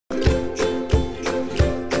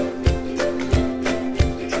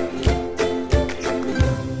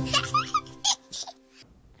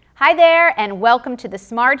Hi there, and welcome to the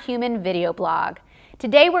Smart Human video blog.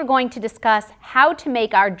 Today we're going to discuss how to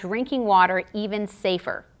make our drinking water even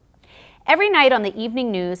safer. Every night on the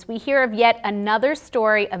evening news, we hear of yet another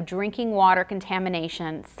story of drinking water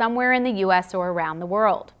contamination somewhere in the U.S. or around the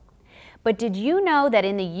world. But did you know that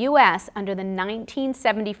in the U.S., under the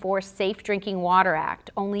 1974 Safe Drinking Water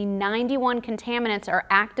Act, only 91 contaminants are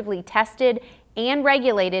actively tested and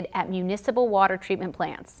regulated at municipal water treatment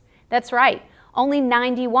plants? That's right, only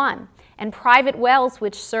 91. And private wells,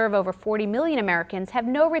 which serve over 40 million Americans, have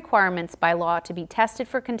no requirements by law to be tested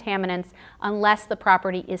for contaminants unless the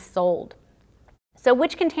property is sold. So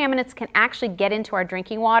which contaminants can actually get into our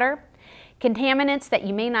drinking water? Contaminants that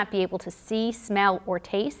you may not be able to see, smell, or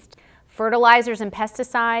taste. Fertilizers and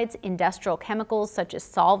pesticides, industrial chemicals such as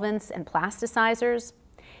solvents and plasticizers,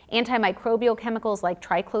 antimicrobial chemicals like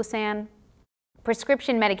Triclosan,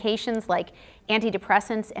 prescription medications like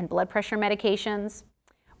antidepressants and blood pressure medications,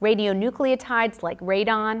 radionucleotides like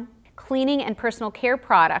radon, cleaning and personal care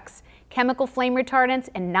products, chemical flame retardants,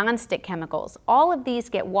 and nonstick chemicals. All of these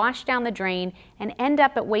get washed down the drain and end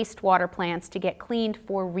up at wastewater plants to get cleaned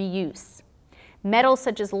for reuse. Metals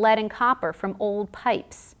such as lead and copper from old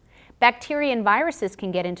pipes. Bacteria and viruses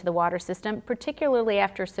can get into the water system, particularly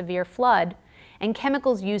after a severe flood, and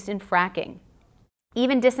chemicals used in fracking.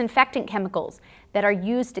 Even disinfectant chemicals that are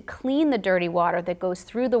used to clean the dirty water that goes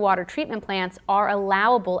through the water treatment plants are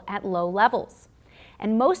allowable at low levels.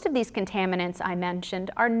 And most of these contaminants I mentioned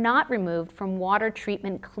are not removed from water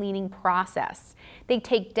treatment cleaning process. They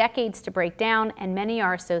take decades to break down, and many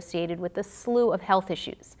are associated with a slew of health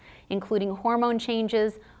issues, including hormone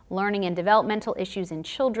changes, learning and developmental issues in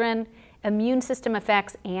children, immune system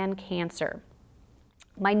effects, and cancer.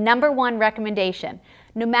 My #1 recommendation,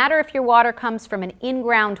 no matter if your water comes from an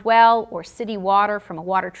in-ground well or city water from a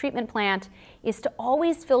water treatment plant, is to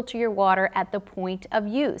always filter your water at the point of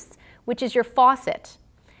use, which is your faucet.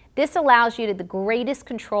 This allows you the greatest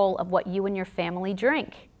control of what you and your family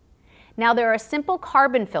drink. Now, there are simple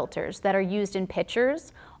carbon filters that are used in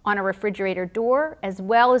pitchers, on a refrigerator door, as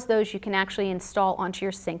well as those you can actually install onto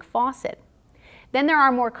your sink faucet. Then there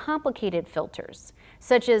are more complicated filters,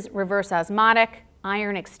 such as reverse osmotic,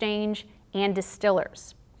 ion exchange, and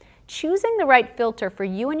distillers. Choosing the right filter for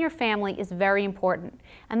you and your family is very important,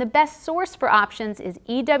 and the best source for options is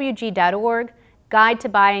ewg.org, Guide to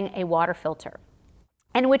Buying a Water Filter.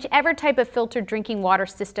 And whichever type of filtered drinking water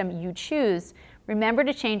system you choose, remember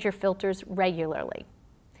to change your filters regularly.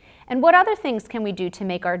 And what other things can we do to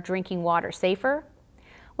make our drinking water safer?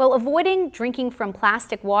 Well, avoiding drinking from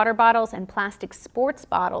plastic water bottles and plastic sports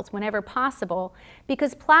bottles whenever possible,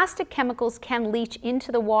 because plastic chemicals can leach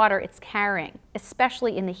into the water it's carrying,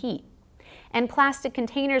 especially in the heat. And plastic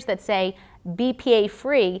containers that say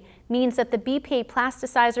BPA-free means that the BPA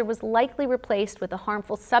plasticizer was likely replaced with a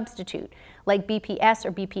harmful substitute like BPS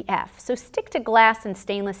or BPF. So stick to glass and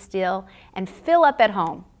stainless steel and fill up at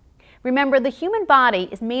home. Remember, the human body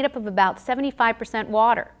is made up of about 75%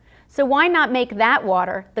 water. So why not make that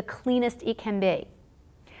water the cleanest it can be?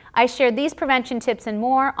 I share these prevention tips and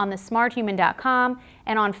more on thesmarthuman.com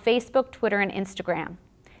and on Facebook, Twitter, and Instagram.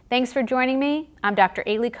 Thanks for joining me. I'm Dr.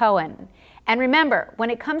 Aly Cohen. And remember, when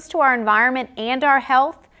it comes to our environment and our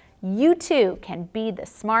health, you too can be the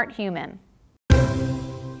smart human.